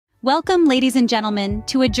Welcome, ladies and gentlemen,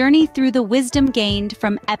 to a journey through the wisdom gained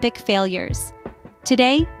from epic failures.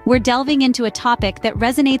 Today, we're delving into a topic that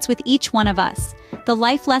resonates with each one of us, the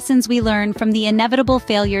life lessons we learn from the inevitable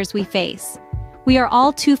failures we face. We are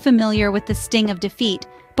all too familiar with the sting of defeat,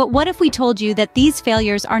 but what if we told you that these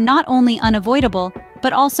failures are not only unavoidable,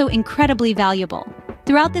 but also incredibly valuable?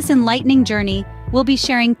 Throughout this enlightening journey, we'll be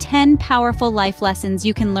sharing 10 powerful life lessons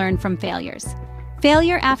you can learn from failures.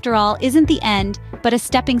 Failure, after all, isn't the end, but a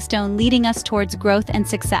stepping stone leading us towards growth and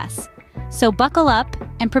success. So buckle up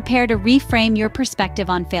and prepare to reframe your perspective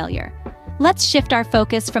on failure. Let's shift our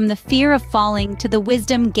focus from the fear of falling to the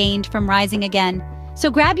wisdom gained from rising again.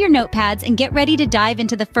 So grab your notepads and get ready to dive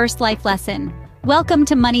into the first life lesson. Welcome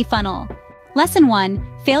to Money Funnel. Lesson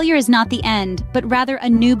 1, failure is not the end, but rather a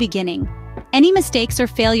new beginning. Any mistakes or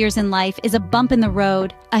failures in life is a bump in the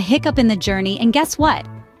road, a hiccup in the journey, and guess what?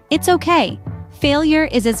 It's okay. Failure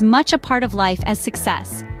is as much a part of life as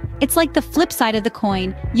success. It's like the flip side of the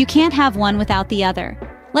coin. You can't have one without the other.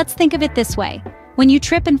 Let's think of it this way. When you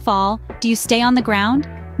trip and fall, do you stay on the ground?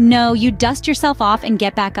 No, you dust yourself off and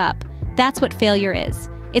get back up. That's what failure is.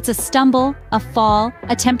 It's a stumble, a fall,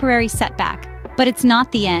 a temporary setback. But it's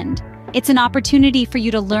not the end. It's an opportunity for you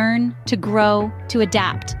to learn, to grow, to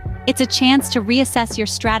adapt. It's a chance to reassess your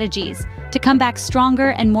strategies, to come back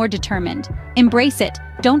stronger and more determined. Embrace it,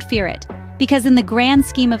 don't fear it. Because in the grand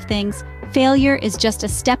scheme of things, failure is just a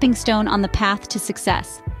stepping stone on the path to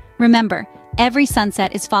success. Remember, every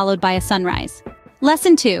sunset is followed by a sunrise.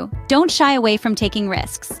 Lesson 2, don't shy away from taking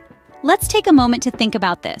risks. Let's take a moment to think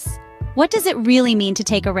about this. What does it really mean to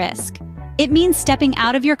take a risk? It means stepping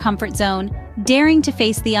out of your comfort zone, daring to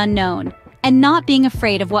face the unknown, and not being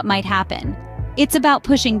afraid of what might happen. It's about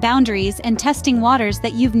pushing boundaries and testing waters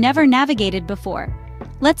that you've never navigated before.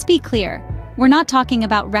 Let's be clear. We're not talking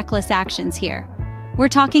about reckless actions here. We're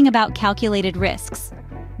talking about calculated risks.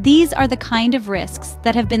 These are the kind of risks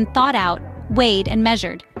that have been thought out, weighed, and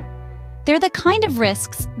measured. They're the kind of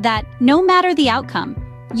risks that, no matter the outcome,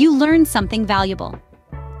 you learn something valuable.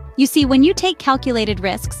 You see, when you take calculated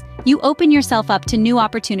risks, you open yourself up to new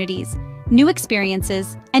opportunities, new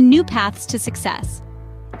experiences, and new paths to success.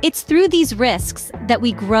 It's through these risks that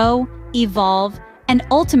we grow, evolve, and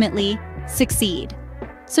ultimately succeed.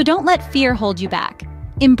 So don't let fear hold you back.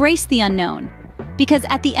 Embrace the unknown. Because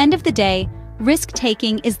at the end of the day,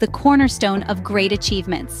 risk-taking is the cornerstone of great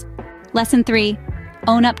achievements. Lesson 3,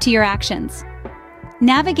 own up to your actions.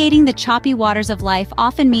 Navigating the choppy waters of life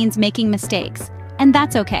often means making mistakes, and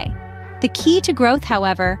that's okay. The key to growth,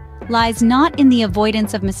 however, lies not in the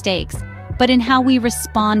avoidance of mistakes, but in how we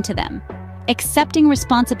respond to them. Accepting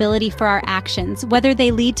responsibility for our actions, whether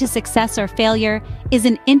they lead to success or failure, is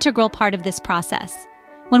an integral part of this process.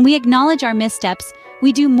 When we acknowledge our missteps,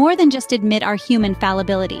 we do more than just admit our human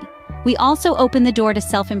fallibility. We also open the door to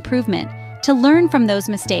self-improvement, to learn from those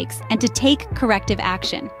mistakes, and to take corrective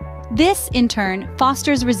action. This, in turn,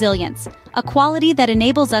 fosters resilience, a quality that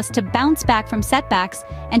enables us to bounce back from setbacks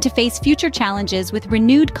and to face future challenges with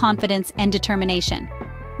renewed confidence and determination.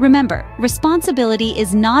 Remember, responsibility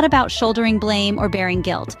is not about shouldering blame or bearing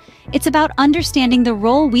guilt. It's about understanding the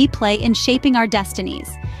role we play in shaping our destinies,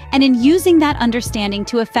 and in using that understanding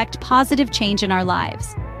to effect positive change in our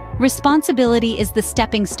lives. Responsibility is the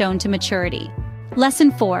stepping stone to maturity.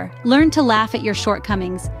 Lesson 4, learn to laugh at your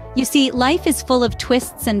shortcomings. You see, life is full of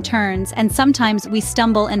twists and turns, and sometimes we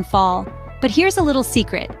stumble and fall. But here's a little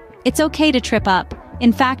secret. It's okay to trip up.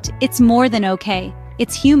 In fact, it's more than okay.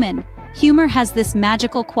 It's human. Humor has this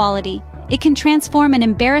magical quality. It can transform an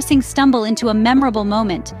embarrassing stumble into a memorable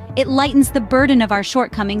moment. It lightens the burden of our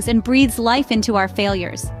shortcomings and breathes life into our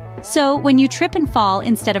failures. So, when you trip and fall,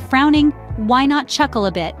 instead of frowning, why not chuckle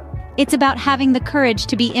a bit? It's about having the courage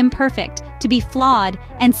to be imperfect, to be flawed,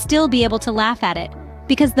 and still be able to laugh at it.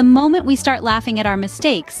 Because the moment we start laughing at our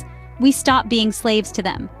mistakes, we stop being slaves to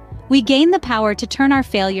them. We gain the power to turn our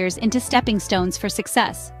failures into stepping stones for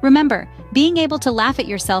success. Remember, being able to laugh at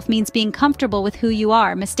yourself means being comfortable with who you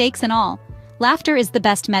are, mistakes and all. Laughter is the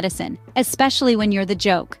best medicine, especially when you're the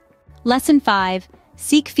joke. Lesson 5,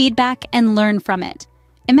 seek feedback and learn from it.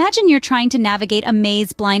 Imagine you're trying to navigate a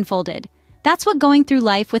maze blindfolded. That's what going through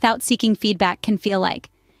life without seeking feedback can feel like.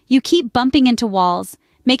 You keep bumping into walls,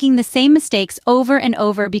 making the same mistakes over and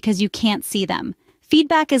over because you can't see them.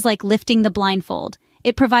 Feedback is like lifting the blindfold.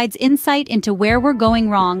 It provides insight into where we're going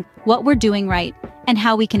wrong, what we're doing right, and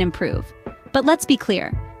how we can improve. But let's be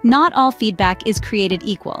clear, not all feedback is created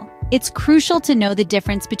equal. It's crucial to know the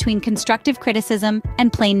difference between constructive criticism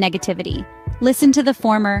and plain negativity. Listen to the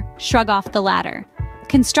former, shrug off the latter.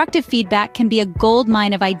 Constructive feedback can be a gold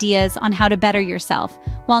mine of ideas on how to better yourself,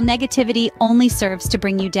 while negativity only serves to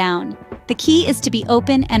bring you down. The key is to be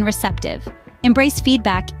open and receptive. Embrace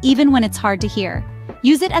feedback even when it's hard to hear.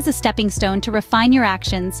 Use it as a stepping stone to refine your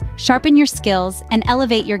actions, sharpen your skills, and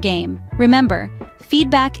elevate your game. Remember,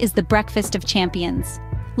 feedback is the breakfast of champions.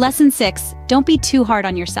 Lesson 6, don't be too hard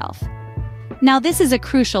on yourself. Now this is a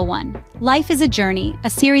crucial one. Life is a journey, a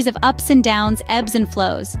series of ups and downs, ebbs and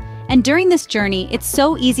flows. And during this journey, it's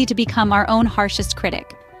so easy to become our own harshest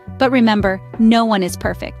critic. But remember, no one is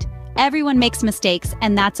perfect. Everyone makes mistakes,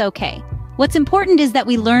 and that's okay. What's important is that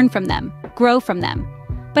we learn from them, grow from them.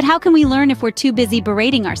 But how can we learn if we're too busy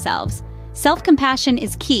berating ourselves? Self-compassion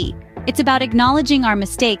is key. It's about acknowledging our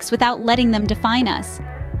mistakes without letting them define us.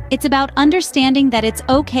 It's about understanding that it's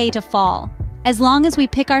okay to fall, as long as we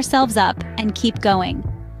pick ourselves up and keep going.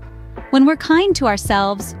 When we're kind to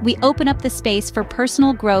ourselves, we open up the space for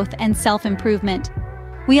personal growth and self-improvement.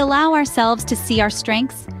 We allow ourselves to see our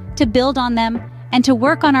strengths, to build on them, and to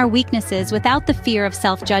work on our weaknesses without the fear of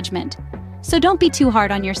self-judgment. So don't be too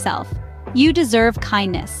hard on yourself. You deserve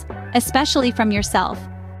kindness, especially from yourself.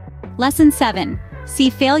 Lesson 7. See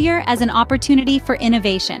failure as an opportunity for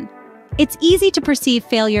innovation. It's easy to perceive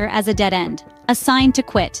failure as a dead end, a sign to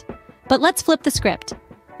quit. But let's flip the script.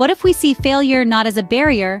 What if we see failure not as a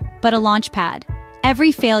barrier, but a launch pad?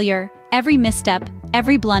 Every failure, every misstep,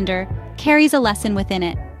 every blunder carries a lesson within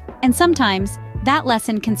it. And sometimes, that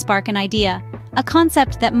lesson can spark an idea, a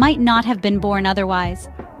concept that might not have been born otherwise.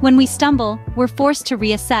 When we stumble, we're forced to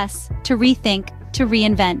reassess, to rethink, to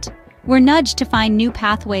reinvent. We're nudged to find new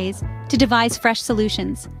pathways, to devise fresh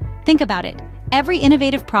solutions. Think about it. Every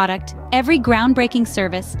innovative product, every groundbreaking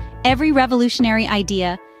service, every revolutionary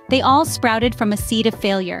idea, they all sprouted from a seed of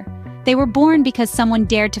failure. They were born because someone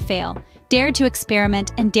dared to fail, dared to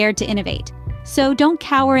experiment, and dared to innovate. So don't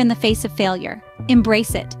cower in the face of failure.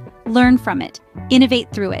 Embrace it, learn from it,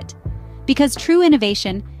 innovate through it. Because true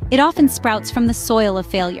innovation, it often sprouts from the soil of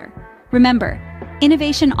failure. Remember,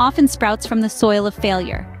 innovation often sprouts from the soil of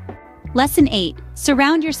failure. Lesson 8.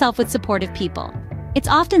 Surround yourself with supportive people. It's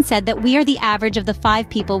often said that we are the average of the 5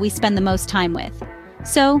 people we spend the most time with.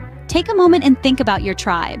 So, take a moment and think about your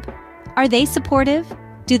tribe. Are they supportive?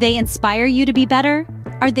 Do they inspire you to be better?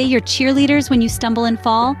 Are they your cheerleaders when you stumble and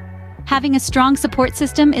fall? Having a strong support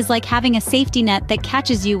system is like having a safety net that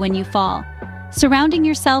catches you when you fall. Surrounding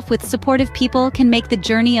yourself with supportive people can make the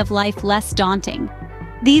journey of life less daunting.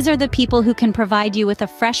 These are the people who can provide you with a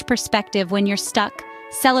fresh perspective when you're stuck,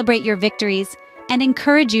 celebrate your victories, and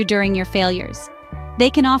encourage you during your failures. They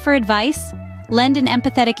can offer advice, lend an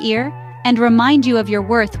empathetic ear, and remind you of your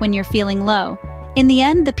worth when you're feeling low. In the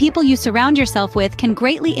end, the people you surround yourself with can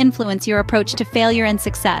greatly influence your approach to failure and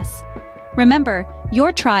success. Remember,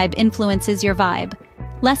 your tribe influences your vibe.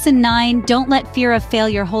 Lesson 9. Don't let fear of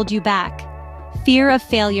failure hold you back. Fear of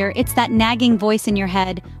failure, it's that nagging voice in your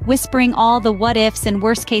head, whispering all the what-ifs and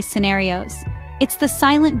worst-case scenarios. It's the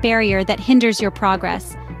silent barrier that hinders your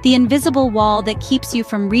progress, the invisible wall that keeps you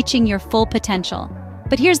from reaching your full potential.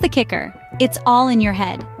 But here's the kicker. It's all in your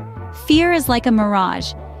head. Fear is like a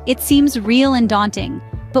mirage. It seems real and daunting,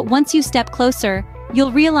 but once you step closer,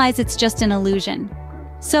 you'll realize it's just an illusion.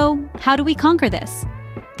 So, how do we conquer this?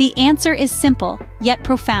 The answer is simple, yet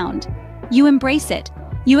profound. You embrace it.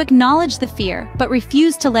 You acknowledge the fear, but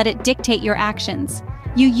refuse to let it dictate your actions.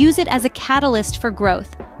 You use it as a catalyst for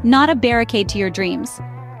growth, not a barricade to your dreams.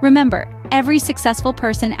 Remember, every successful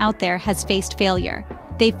person out there has faced failure.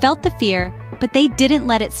 They felt the fear, but they didn't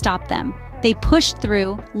let it stop them. They pushed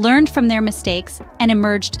through, learned from their mistakes, and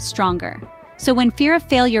emerged stronger. So when fear of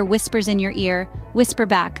failure whispers in your ear, whisper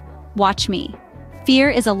back, "Watch me."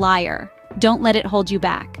 Fear is a liar. Don't let it hold you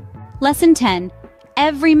back. Lesson 10.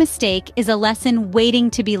 Every mistake is a lesson waiting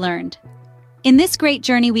to be learned. In this great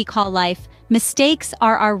journey we call life, mistakes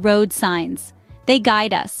are our road signs. They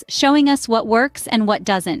guide us, showing us what works and what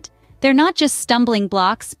doesn't. They're not just stumbling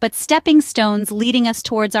blocks, but stepping stones leading us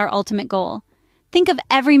towards our ultimate goal. Think of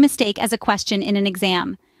every mistake as a question in an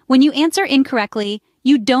exam. When you answer incorrectly,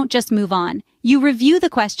 you don't just move on. You review the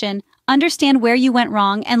question, understand where you went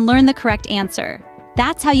wrong, and learn the correct answer.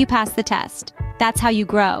 That's how you pass the test. That's how you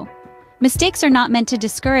grow. Mistakes are not meant to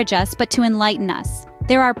discourage us, but to enlighten us.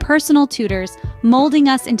 They're our personal tutors, molding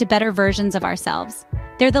us into better versions of ourselves.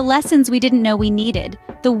 They're the lessons we didn't know we needed,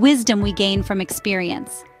 the wisdom we gain from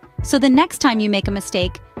experience. So the next time you make a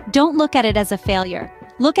mistake, don't look at it as a failure.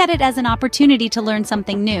 Look at it as an opportunity to learn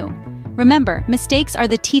something new. Remember, mistakes are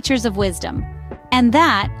the teachers of wisdom. And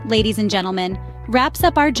that, ladies and gentlemen, wraps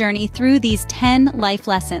up our journey through these 10 life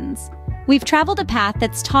lessons. We've traveled a path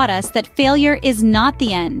that's taught us that failure is not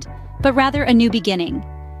the end, but rather a new beginning.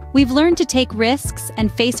 We've learned to take risks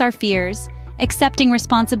and face our fears, accepting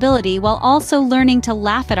responsibility while also learning to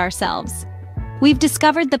laugh at ourselves. We've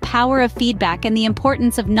discovered the power of feedback and the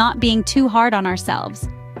importance of not being too hard on ourselves.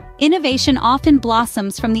 Innovation often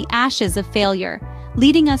blossoms from the ashes of failure,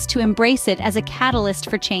 leading us to embrace it as a catalyst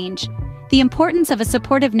for change. The importance of a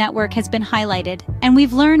supportive network has been highlighted, and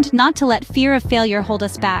we've learned not to let fear of failure hold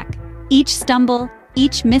us back. Each stumble,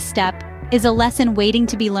 each misstep, is a lesson waiting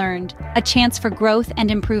to be learned, a chance for growth and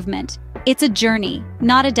improvement. It's a journey,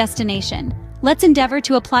 not a destination. Let's endeavor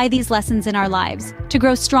to apply these lessons in our lives, to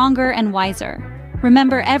grow stronger and wiser.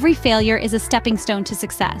 Remember, every failure is a stepping stone to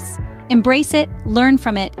success. Embrace it, learn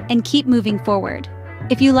from it, and keep moving forward.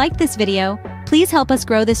 If you liked this video, please help us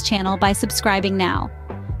grow this channel by subscribing now.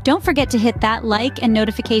 Don't forget to hit that like and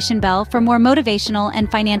notification bell for more motivational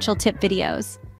and financial tip videos.